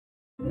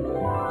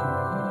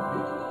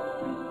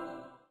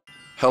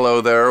Hello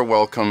there,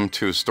 welcome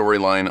to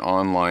Storyline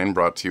Online,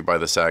 brought to you by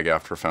the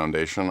SAG-AFTRA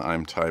Foundation.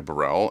 I'm Ty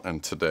Burrell,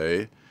 and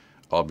today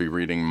I'll be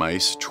reading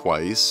Mice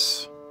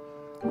Twice,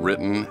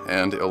 written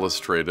and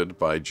illustrated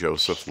by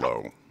Joseph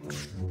Lowe.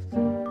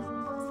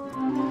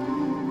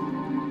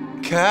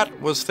 Cat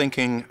was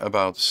thinking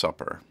about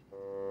supper.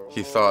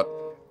 He thought,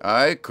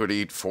 I could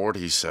eat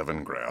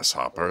 47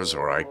 grasshoppers,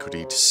 or I could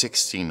eat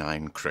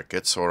 69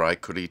 crickets, or I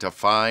could eat a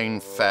fine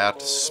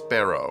fat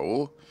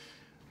sparrow.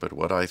 But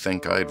what I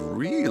think I'd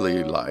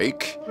really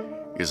like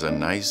is a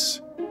nice,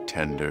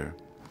 tender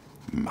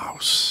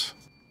mouse.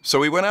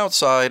 So he went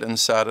outside and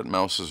sat at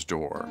Mouse's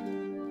door.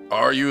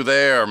 Are you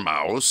there,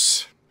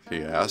 Mouse?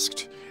 He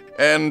asked.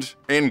 And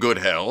in good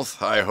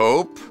health, I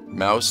hope?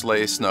 Mouse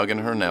lay snug in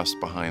her nest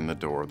behind the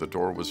door. The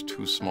door was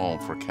too small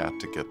for Cat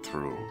to get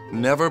through.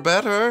 Never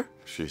better,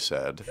 she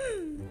said.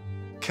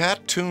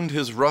 Cat tuned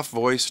his rough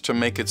voice to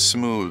make it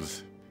smooth.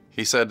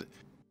 He said,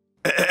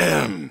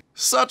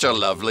 Such a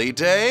lovely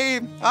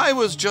day. I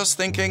was just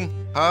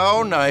thinking,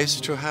 how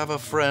nice to have a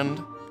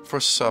friend for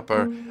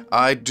supper.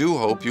 I do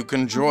hope you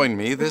can join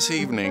me this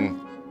evening.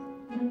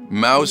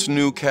 Mouse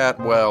knew Cat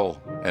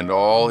well, and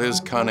all his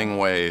cunning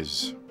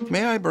ways.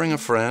 May I bring a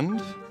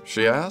friend?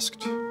 She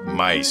asked.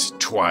 Mice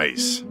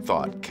twice,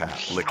 thought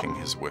Cat, licking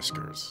his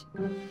whiskers.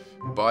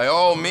 By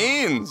all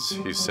means,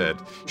 he said.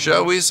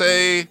 Shall we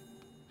say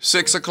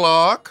 6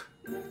 o'clock?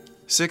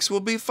 6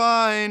 will be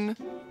fine,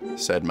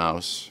 said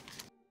Mouse.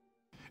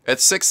 At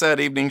 6 that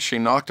evening, she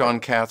knocked on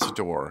Cat's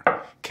door.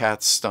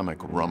 Cat's stomach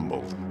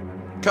rumbled.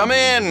 Come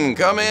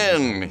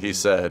in, he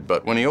said.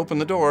 But when he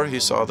opened the door, he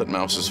saw that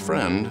Mouse's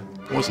friend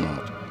was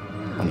not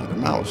another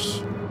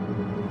mouse.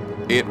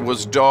 It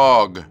was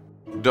Dog.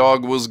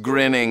 Dog was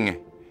grinning.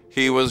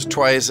 He was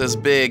twice as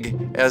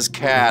big as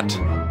Cat.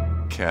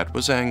 Cat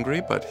was angry,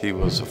 but he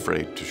was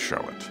afraid to show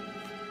it.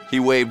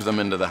 He waved them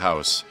into the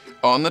house.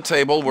 On the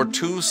table were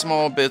 2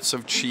 small bits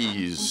of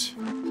cheese.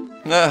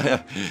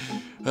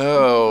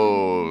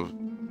 Oh,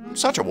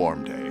 such a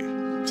warm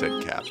day,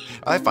 said Cat.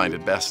 I find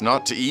it best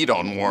not to eat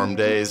on warm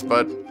days,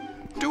 but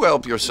do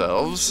help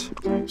yourselves.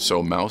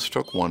 So Mouse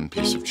took 1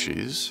 piece of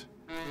cheese,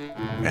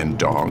 and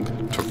Dog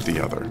took the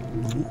other.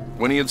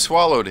 When he had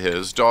swallowed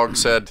his, Dog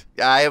said,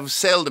 I have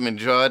seldom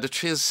enjoyed a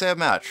cheese so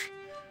much.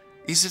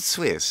 Is it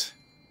Swiss?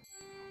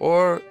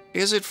 Or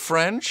is it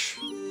French?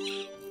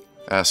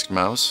 Asked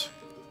Mouse.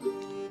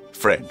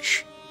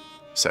 French,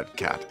 said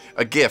Cat.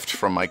 A gift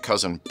from my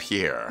cousin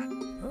Pierre.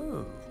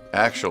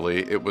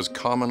 Actually, it was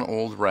common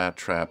old rat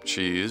trap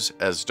cheese,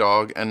 as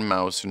Dog and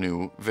Mouse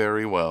knew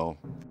very well.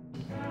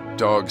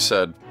 Dog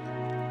said,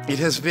 It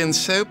has been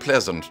so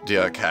pleasant,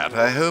 dear Cat.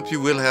 I hope you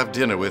will have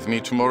dinner with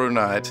me tomorrow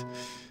night.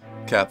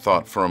 Cat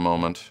thought for a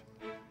moment.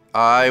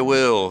 I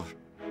will,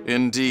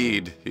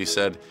 indeed, he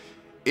said,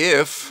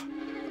 if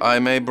I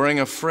may bring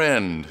a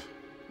friend.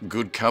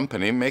 Good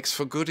company makes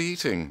for good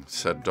eating,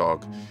 said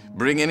Dog.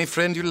 Bring any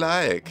friend you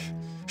like.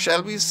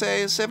 Shall we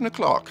say 7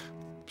 o'clock?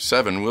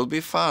 7 will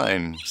be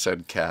fine,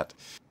 said Cat.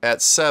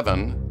 At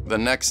 7, the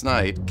next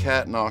night,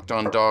 Cat knocked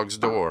on Dog's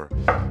door.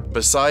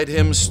 Beside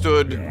him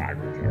stood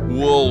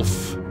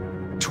Wolf,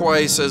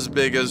 twice as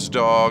big as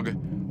Dog,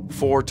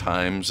 4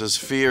 times as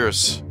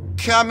fierce.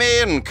 Come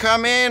in,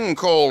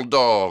 called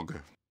Dog.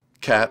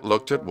 Cat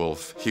looked at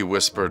Wolf. He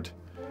whispered,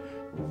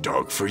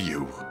 Dog for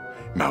you,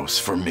 Mouse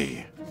for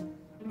me.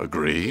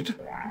 Agreed?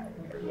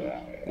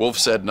 Wolf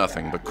said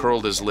nothing, but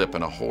curled his lip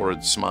in a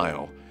horrid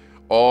smile.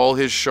 All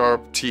his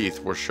sharp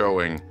teeth were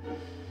showing.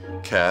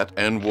 Cat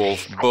and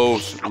Wolf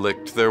both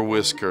licked their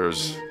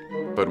whiskers.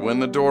 But when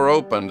the door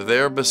opened,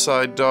 there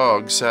beside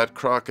Dog sat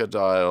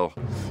Crocodile.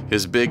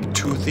 His big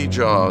toothy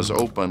jaws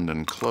opened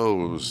and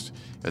closed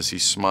as he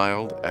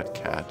smiled at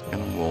Cat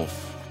and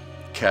Wolf.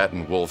 Cat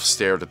and Wolf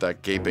stared at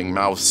that gaping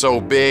mouth, so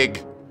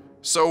big,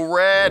 so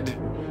red,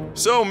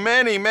 so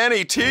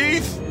many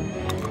teeth.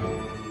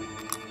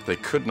 They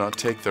could not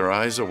take their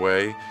eyes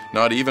away,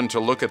 not even to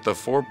look at the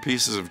 4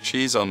 pieces of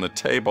cheese on the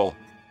table.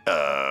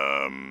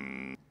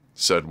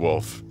 Said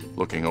Wolf,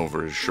 looking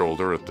over his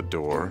shoulder at the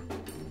door.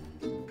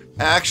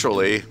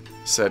 Actually,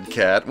 said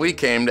Cat, we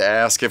came to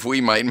ask if we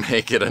might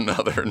make it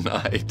another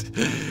night.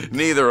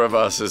 Neither of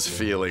us is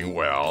feeling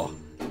well.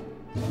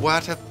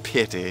 What a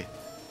pity,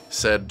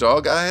 said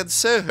Dog. I had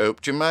so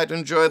hoped you might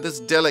enjoy this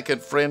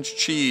delicate French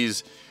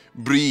cheese.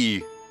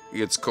 Brie,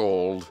 it's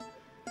called.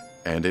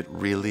 And it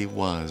really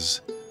was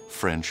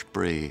French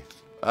brie.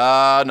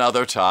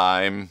 Another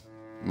time,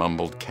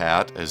 mumbled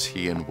Cat as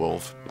he and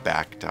Wolf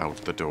backed out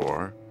the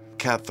door.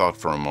 Cat thought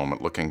for a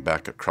moment, looking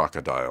back at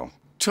Crocodile.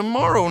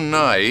 Tomorrow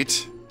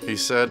night, he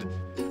said,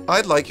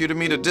 I'd like you to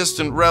meet a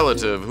distant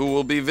relative who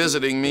will be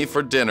visiting me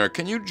for dinner.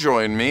 Can you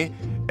join me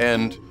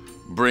and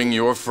bring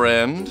your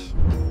friend?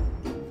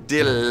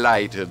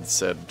 Delighted,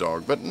 said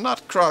Dog, but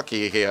not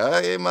Crocky here.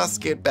 I must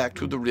get back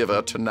to the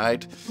river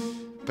tonight.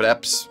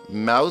 Perhaps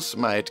Mouse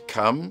might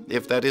come,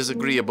 if that is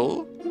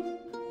agreeable.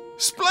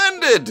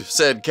 Splendid,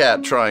 said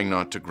Cat, trying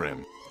not to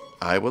grin.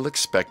 I will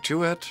expect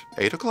you at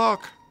 8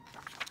 o'clock.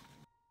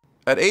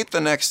 At 8 the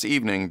next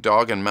evening,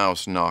 Dog and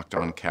Mouse knocked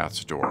on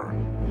Cat's door.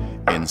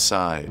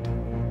 Inside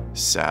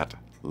sat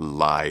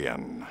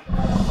Lion.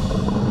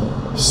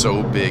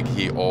 So big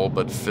he all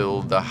but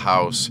filled the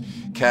house.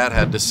 Cat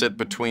had to sit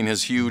between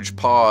his huge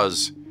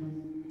paws.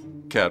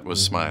 Cat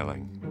was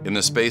smiling. In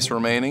the space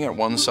remaining, at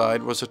one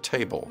side was a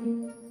table.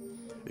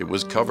 It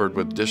was covered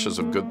with dishes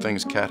of good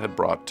things Cat had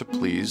brought to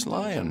please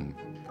Lion.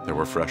 There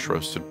were fresh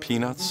roasted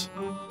peanuts,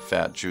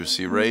 fat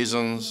juicy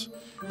raisins,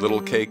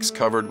 little cakes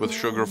covered with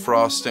sugar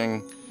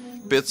frosting,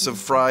 bits of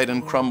fried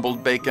and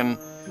crumbled bacon,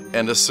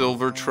 and a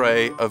silver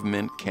tray of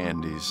mint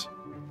candies.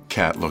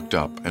 Cat looked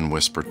up and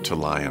whispered to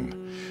Lion,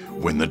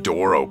 "When the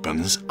door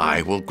opens,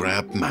 I will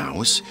grab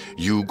Mouse,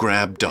 you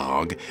grab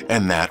Dog,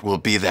 and that will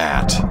be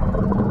that."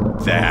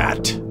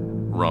 "That,"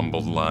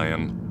 rumbled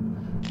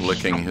Lion,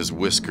 licking his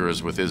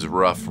whiskers with his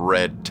rough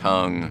red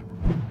tongue.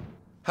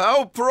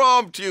 "How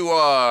prompt you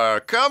are!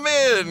 Come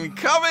in,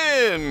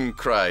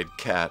 cried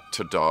Cat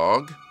to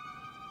Dog.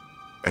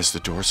 As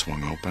the door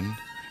swung open,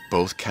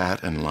 both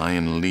Cat and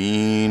Lion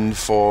leaned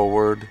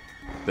forward,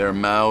 their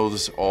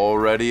mouths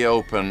already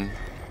open.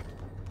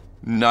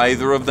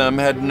 Neither of them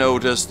had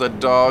noticed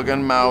that Dog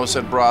and Mouse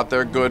had brought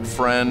their good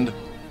friend,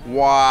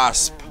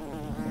 Wasp.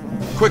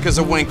 Quick as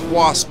a wink,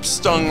 Wasp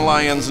stung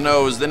Lion's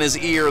nose, then his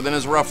ear, then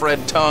his rough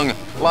red tongue.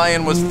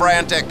 Lion was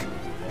frantic.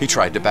 He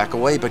tried to back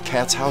away, but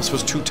Cat's house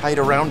was too tight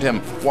around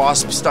him.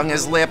 Wasp stung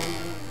his lip.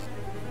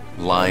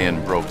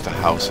 Lion broke the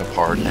house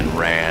apart and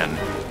ran.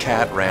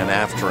 Cat ran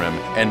after him,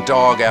 and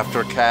Dog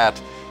after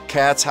Cat.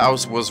 Cat's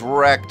house was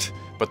wrecked,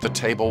 but the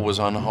table was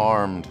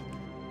unharmed.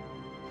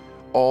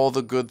 All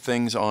the good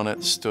things on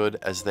it stood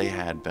as they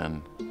had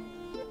been.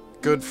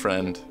 "Good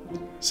friend,"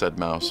 said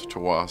Mouse to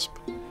Wasp,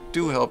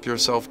 "do help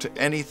yourself to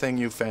anything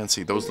you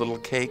fancy. Those little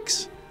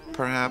cakes,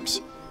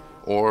 perhaps?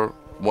 Or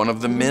one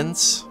of the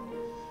mints?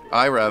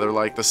 I rather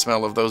like the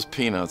smell of those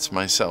peanuts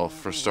myself,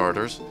 for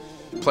starters.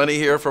 Plenty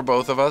here for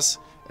both of us,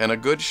 and a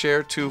good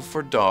share too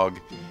for Dog,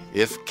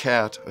 if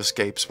Cat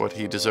escapes what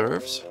he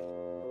deserves."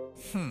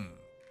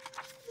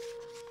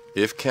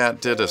 If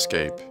Cat did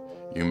escape,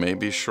 you may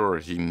be sure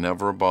he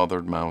never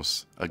bothered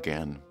Mouse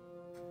again.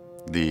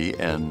 The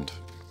end.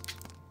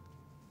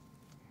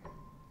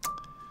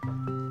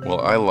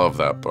 Well, I love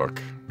that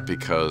book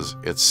because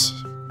it's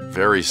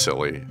very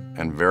silly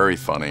and very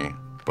funny,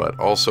 but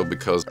also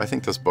because I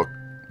think this book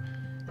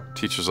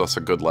teaches us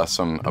a good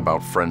lesson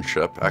about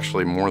friendship.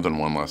 Actually, more than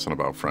one lesson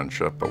about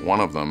friendship, but one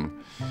of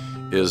them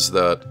is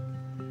that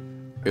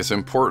it's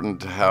important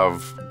to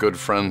have good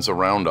friends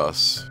around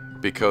us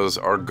because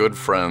our good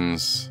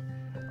friends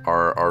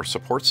are our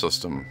support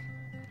system,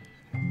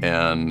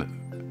 and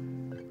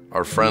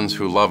our friends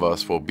who love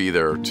us will be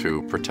there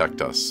to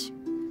protect us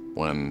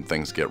when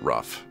things get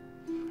rough,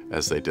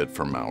 as they did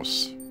for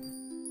Mouse.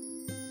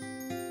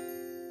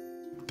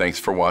 Thanks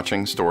for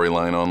watching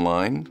Storyline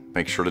Online.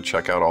 Make sure to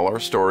check out all our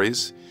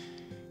stories.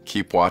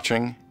 Keep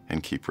watching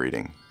and keep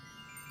reading.